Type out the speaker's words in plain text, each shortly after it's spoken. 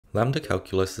Lambda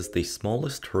Calculus is the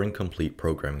smallest Turing-complete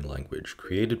programming language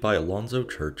created by Alonzo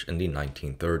Church in the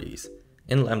 1930s.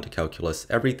 In Lambda Calculus,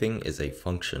 everything is a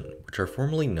function, which are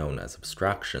formally known as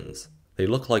abstractions. They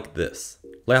look like this.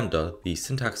 Lambda, the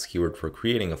syntax keyword for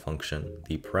creating a function,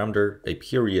 the parameter, a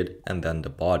period, and then the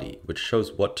body, which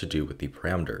shows what to do with the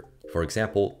parameter. For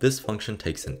example, this function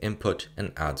takes an input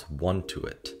and adds 1 to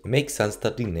it. It makes sense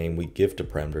that the name we give to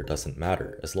parameter doesn't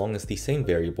matter, as long as the same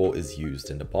variable is used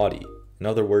in the body. In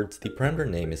other words, the parameter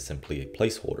name is simply a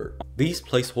placeholder. These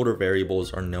placeholder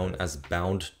variables are known as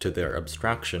bound to their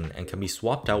abstraction and can be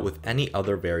swapped out with any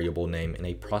other variable name in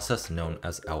a process known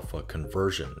as alpha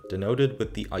conversion, denoted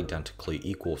with the identically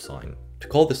equal sign. To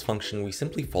call this function, we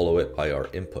simply follow it by our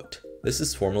input. This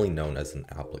is formally known as an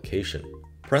application.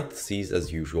 Parentheses,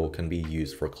 as usual, can be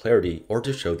used for clarity or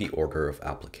to show the order of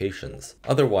applications.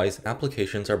 Otherwise,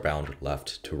 applications are bound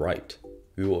left to right.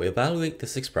 We will evaluate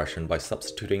this expression by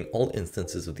substituting all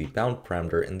instances of the bound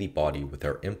parameter in the body with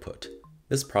our input.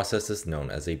 This process is known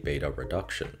as a beta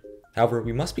reduction. However,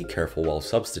 we must be careful while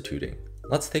substituting.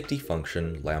 Let's take the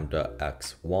function lambda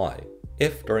x y.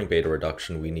 If during beta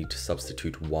reduction we need to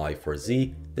substitute y for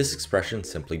z, this expression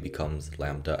simply becomes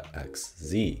lambda x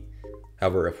z.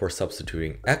 However, if we're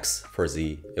substituting x for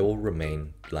z, it will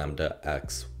remain lambda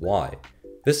x y.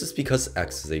 This is because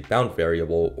x is a bound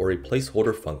variable or a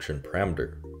placeholder function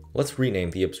parameter. Let's rename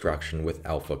the abstraction with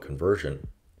alpha conversion.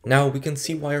 Now we can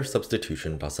see why our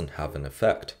substitution doesn't have an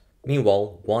effect.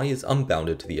 Meanwhile, y is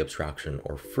unbounded to the abstraction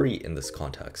or free in this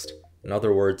context. In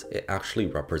other words, it actually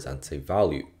represents a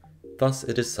value. Thus,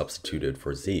 it is substituted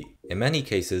for z. In many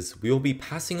cases, we will be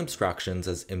passing abstractions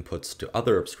as inputs to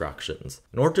other abstractions.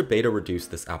 In order to beta reduce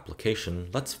this application,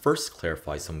 let's first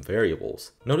clarify some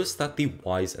variables. Notice that the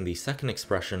y's in the second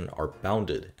expression are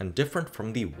bounded and different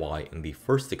from the y in the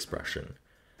first expression.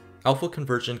 Alpha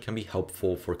conversion can be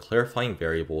helpful for clarifying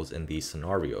variables in these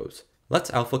scenarios. Let's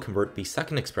alpha convert the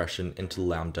second expression into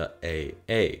lambda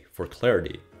a for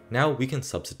clarity. Now we can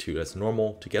substitute as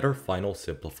normal to get our final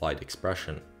simplified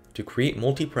expression. To create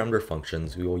multi-parameter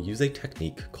functions, we will use a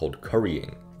technique called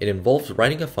currying. It involves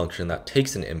writing a function that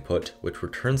takes an input, which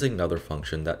returns another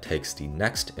function that takes the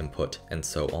next input, and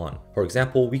so on. For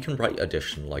example, we can write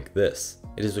addition like this.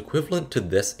 It is equivalent to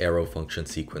this arrow function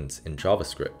sequence in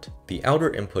JavaScript. The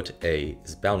outer input a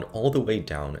is bound all the way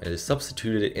down and is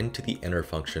substituted into the inner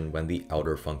function when the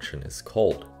outer function is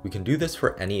called. We can do this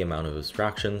for any amount of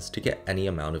abstractions to get any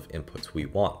amount of inputs we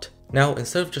want. Now,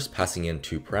 instead of just passing in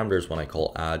 2 parameters when I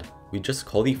call add, we just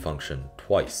call the function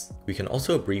twice. We can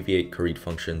also abbreviate curried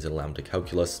functions in Lambda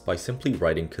Calculus by simply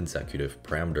writing consecutive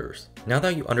parameters. Now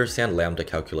that you understand Lambda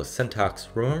Calculus syntax,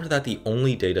 remember that the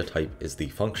only data type is the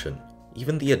function.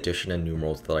 Even the addition and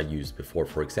numerals that I used before,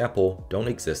 for example, don't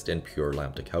exist in pure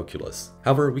Lambda Calculus.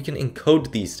 However, we can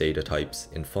encode these data types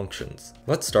in functions.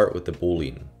 Let's start with the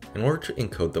boolean. In order to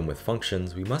encode them with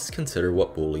functions, we must consider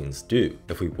what booleans do.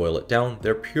 If we boil it down,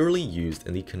 they're purely used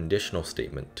in the conditional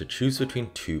statement to choose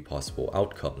between 2 possible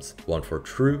outcomes, one for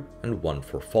true and one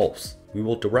for false. We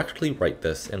will directly write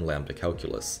this in Lambda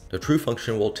Calculus. The true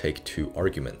function will take 2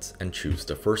 arguments and choose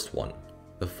the first one.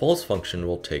 The false function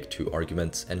will take 2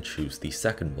 arguments and choose the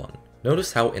second one.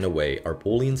 Notice how, in a way, our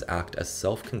booleans act as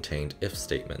self-contained if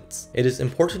statements. It is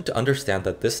important to understand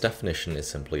that this definition is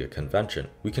simply a convention.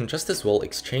 We can just as well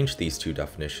exchange these 2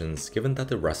 definitions given that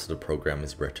the rest of the program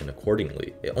is written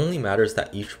accordingly. It only matters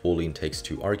that each boolean takes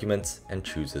 2 arguments and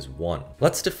chooses 1.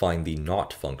 Let's define the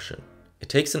not function. It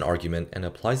takes an argument and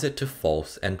applies it to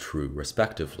false and true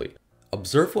respectively.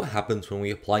 Observe what happens when we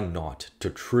apply not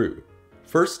to true.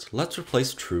 First, let's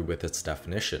replace true with its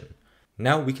definition.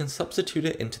 Now we can substitute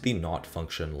it into the not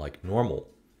function like normal.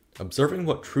 Observing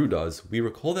what true does, we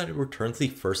recall that it returns the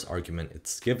first argument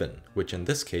it's given, which in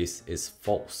this case is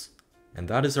false. And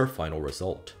that is our final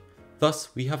result.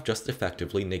 Thus, we have just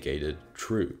effectively negated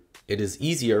true. It is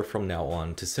easier from now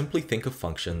on to simply think of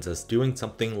functions as doing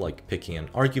something like picking an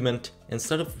argument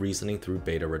instead of reasoning through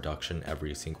beta reduction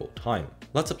every single time.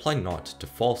 Let's apply not to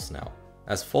false now.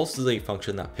 As false is a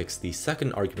function that picks the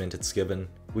second argument it's given,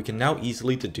 we can now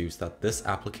easily deduce that this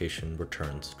application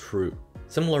returns true.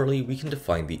 Similarly, we can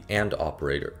define the AND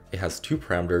operator. It has 2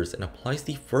 parameters and applies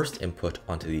the first input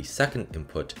onto the second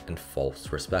input and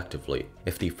false respectively.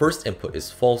 If the first input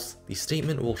is false, the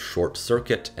statement will short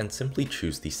circuit and simply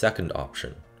choose the second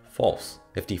option, false.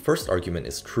 If the first argument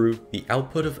is true, the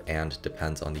output of AND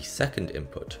depends on the second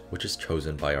input, which is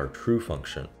chosen by our true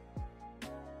function.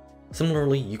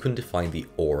 Similarly, you can define the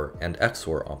OR and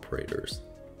XOR operators.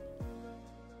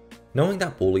 Knowing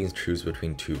that booleans choose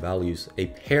between 2 values, a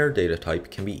pair data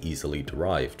type can be easily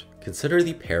derived. Consider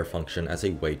the pair function as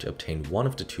a way to obtain one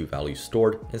of the two values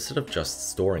stored instead of just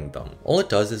storing them. All it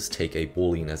does is take a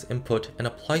boolean as input and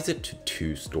applies it to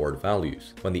two stored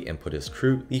values. When the input is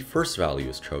true, the first value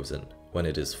is chosen. When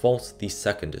it is false, the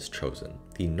second is chosen.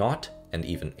 The not and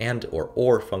even and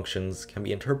or functions can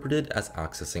be interpreted as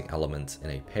accessing elements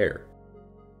in a pair.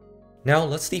 Now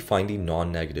let's define the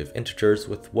non-negative integers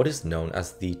with what is known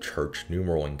as the church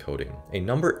numeral encoding. A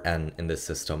number n in this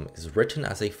system is written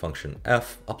as a function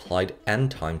f applied n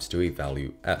times to a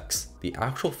value x. The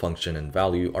actual function and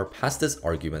value are passed as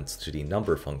arguments to the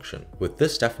number function. With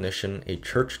this definition, a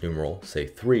church numeral, say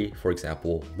 3 for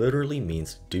example, literally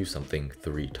means do something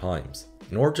 3 times.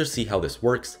 In order to see how this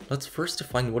works, let's first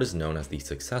define what is known as the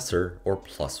successor or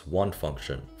 +1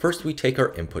 function. First, we take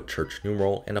our input church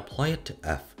numeral and apply it to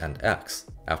f and x.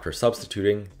 After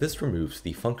substituting, this removes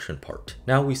the function part.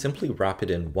 Now we simply wrap it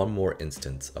in one more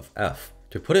instance of f.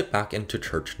 To put it back into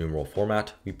church numeral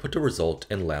format, we put the result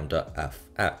in lambda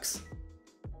fx.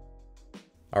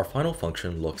 Our final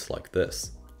function looks like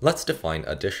this. Let's define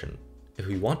addition. If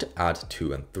we want to add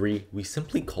 2 and 3, we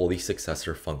simply call the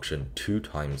successor function 2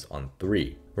 times on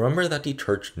 3. Remember that the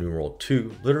church numeral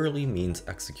 2 literally means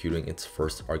executing its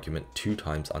first argument 2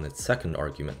 times on its second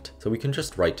argument, so we can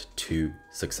just write 2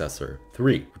 successor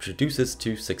 3, which reduces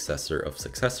to successor of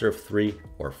 3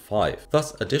 or 5.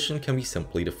 Thus, addition can be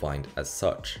simply defined as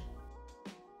such.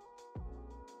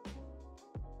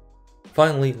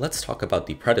 Finally, let's talk about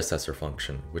the predecessor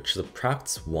function, which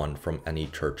subtracts 1 from any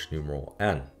church numeral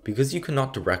n. Because you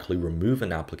cannot directly remove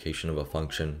an application of a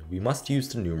function, we must use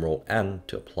the numeral n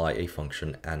to apply a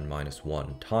function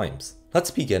n-1 times.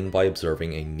 Let's begin by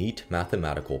observing a neat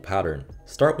mathematical pattern.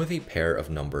 Start with a pair of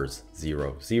numbers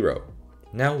 0, 0.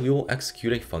 Now we will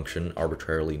execute a function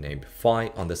arbitrarily named phi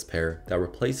on this pair that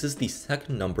replaces the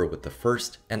second number with the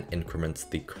first and increments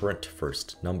the current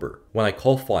first number. When I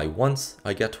call phi once,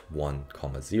 I get 1,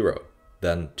 0,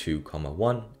 then 2,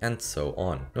 1, and so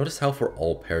on. Notice how for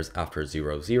all pairs after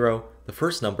 0, 0, the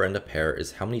first number in the pair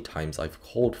is how many times I've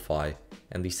called phi,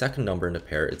 and the second number in the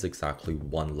pair is exactly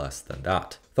 1 less than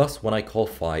that. Thus, when I call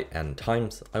phi n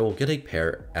times, I will get a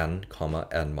pair n,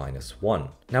 n-1.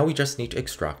 Now we just need to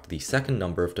extract the second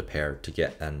number of the pair to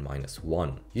get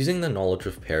n-1. Using the knowledge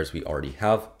of pairs we already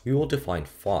have, we will define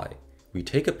phi. We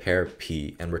take a pair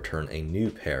p and return a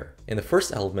new pair. In the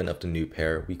first element of the new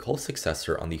pair, we call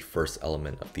successor on the first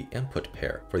element of the input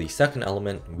pair. For the second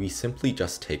element, we simply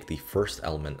just take the first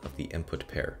element of the input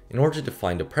pair. In order to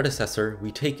find a predecessor,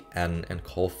 we take n and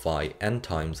call phi n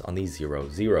times on the 0,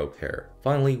 0 pair.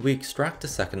 Finally, we extract the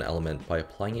second element by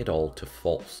applying it all to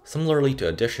false. Similarly to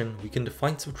addition, we can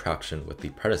define subtraction with the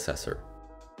predecessor.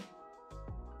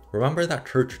 Remember that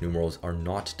church numerals are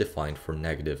not defined for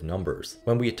negative numbers.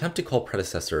 When we attempt to call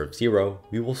predecessor of 0,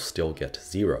 we will still get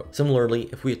 0. Similarly,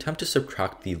 if we attempt to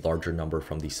subtract the larger number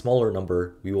from the smaller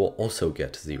number, we will also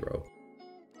get 0.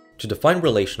 To define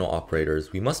relational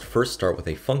operators, we must first start with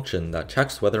a function that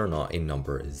checks whether or not a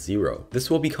number is 0. This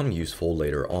will become useful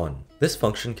later on. This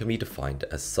function can be defined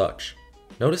as such.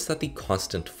 Notice that the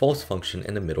constant false function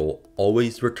in the middle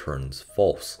always returns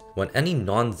false. When any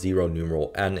non-zero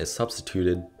numeral n is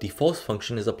substituted, the false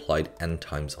function is applied n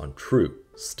times on true,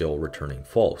 still returning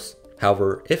false.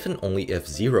 However, if and only if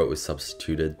 0 is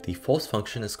substituted, the false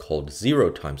function is called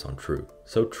 0 times on true,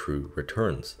 so true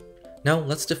returns. Now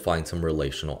let's define some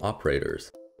relational operators.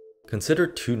 Consider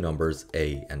two numbers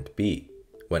a and b.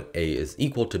 When a is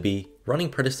equal to b, running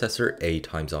predecessor a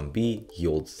times on b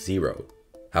yields 0.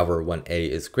 However, when a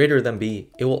is greater than b,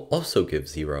 it will also give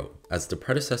 0, as the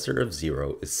predecessor of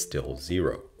 0 is still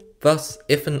 0. Thus,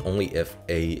 if and only if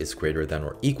a is greater than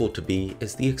or equal to b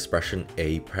is the expression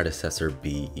a predecessor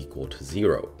b equal to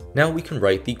 0. Now we can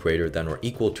write the greater than or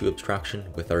equal to abstraction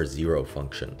with our 0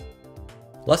 function.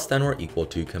 Less than or equal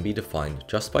to can be defined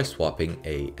just by swapping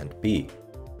a and b.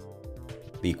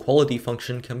 The equality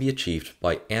function can be achieved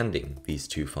by ANDing these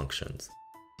two functions.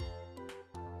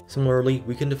 Similarly,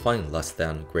 we can define less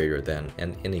than, greater than,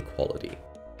 and inequality.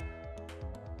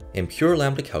 In pure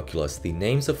lambda calculus, the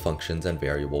names of functions and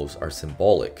variables are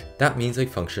symbolic. That means a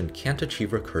function can't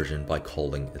achieve recursion by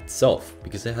calling itself,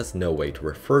 because it has no way to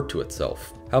refer to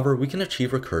itself. However, we can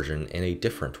achieve recursion in a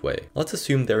different way. Let's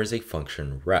assume there is a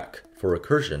function rec for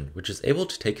recursion, which is able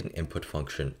to take an input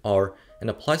function r and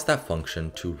applies that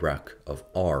function to rec of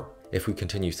r. If we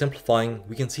continue simplifying,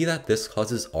 we can see that this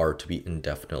causes r to be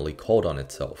indefinitely called on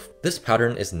itself. This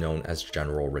pattern is known as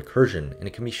general recursion, and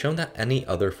it can be shown that any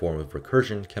other form of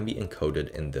recursion can be encoded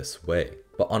in this way.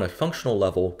 But on a functional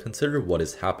level, consider what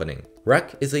is happening.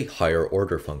 Rec is a higher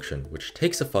order function, which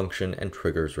takes a function and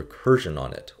triggers recursion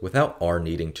on it, without r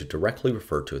needing to directly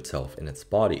refer to itself in its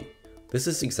body. This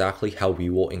is exactly how we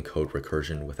will encode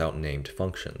recursion without named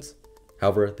functions.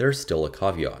 However, there's still a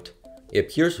caveat. It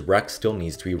appears rec still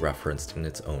needs to be referenced in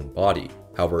its own body.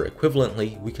 However,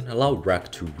 equivalently, we can allow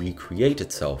rec to recreate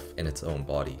itself in its own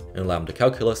body. In Lambda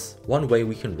Calculus, one way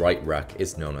we can write rec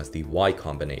is known as the Y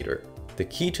combinator. The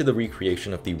key to the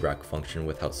recreation of the rec function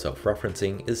without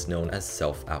self-referencing is known as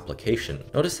self-application.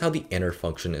 Notice how the inner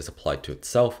function is applied to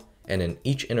itself, and in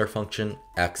each inner function,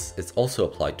 x is also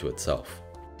applied to itself.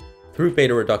 Through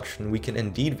beta reduction, we can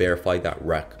indeed verify that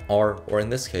rec r, or in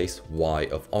this case, y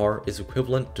of r, is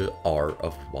equivalent to r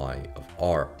of y of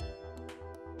r.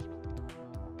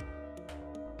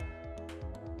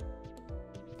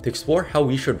 To explore how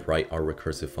we should write our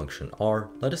recursive function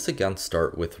r, let us again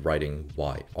start with writing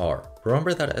yr.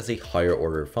 Remember that as a higher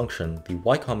order function, the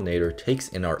y combinator takes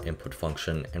in our input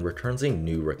function and returns a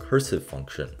new recursive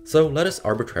function. So let us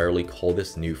arbitrarily call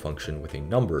this new function with a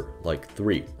number, like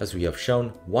 3. As we have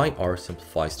shown, yr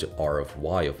simplifies to r of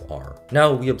y of r.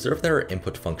 Now we observe that our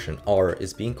input function r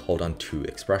is being called on two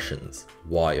expressions,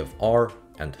 y of r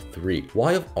and 3.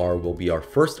 Y of r will be our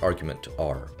first argument to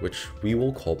r, which we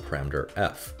will call parameter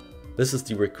f. This is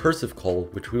the recursive call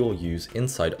which we will use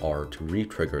inside r to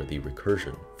re-trigger the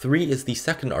recursion. 3 is the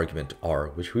second argument to r,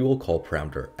 which we will call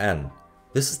parameter n.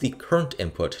 This is the current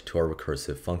input to our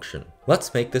recursive function.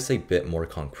 Let's make this a bit more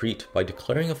concrete by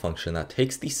declaring a function that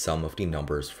takes the sum of the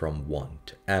numbers from 1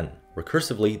 to n.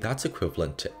 Recursively, that's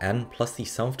equivalent to n plus the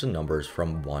sum of the numbers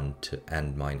from 1 to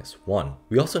n minus 1.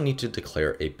 We also need to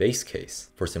declare a base case.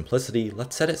 For simplicity,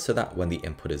 let's set it so that when the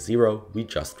input is 0, we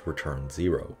just return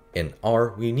 0. In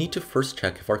R, we need to first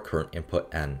check if our current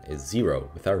input n is 0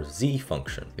 with our z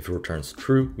function. If it returns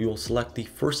true, we will select the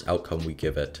first outcome we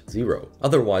give it, 0.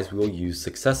 Otherwise, we will use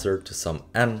successor to sum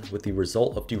n with the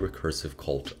result of the recursive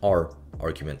call to R,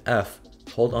 argument f,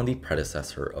 called on the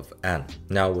predecessor of n.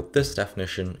 Now with this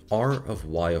definition, r of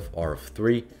y of r of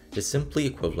 3 is simply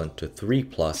equivalent to 3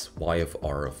 plus y of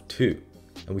r of 2.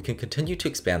 And we can continue to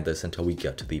expand this until we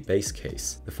get to the base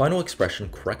case. The final expression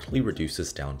correctly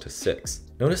reduces down to 6.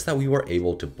 Notice that we were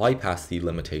able to bypass the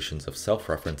limitations of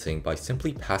self-referencing by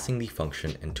simply passing the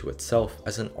function into itself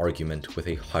as an argument with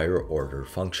a higher order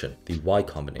function, the Y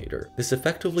combinator. This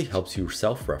effectively helps you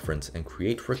self-reference and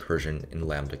create recursion in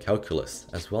Lambda Calculus,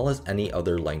 as well as any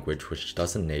other language which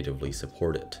doesn't natively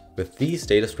support it. With these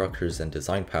data structures and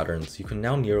design patterns, you can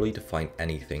now nearly define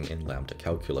anything in Lambda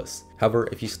Calculus. However,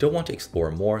 if you still want to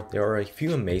explore more, there are a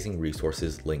few amazing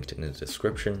resources linked in the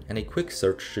description, and a quick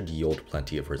search should yield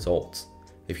plenty of results.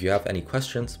 If you have any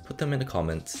questions, put them in the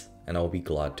comments and I'll be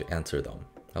glad to answer them.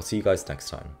 I'll see you guys next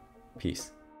time.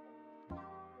 Peace.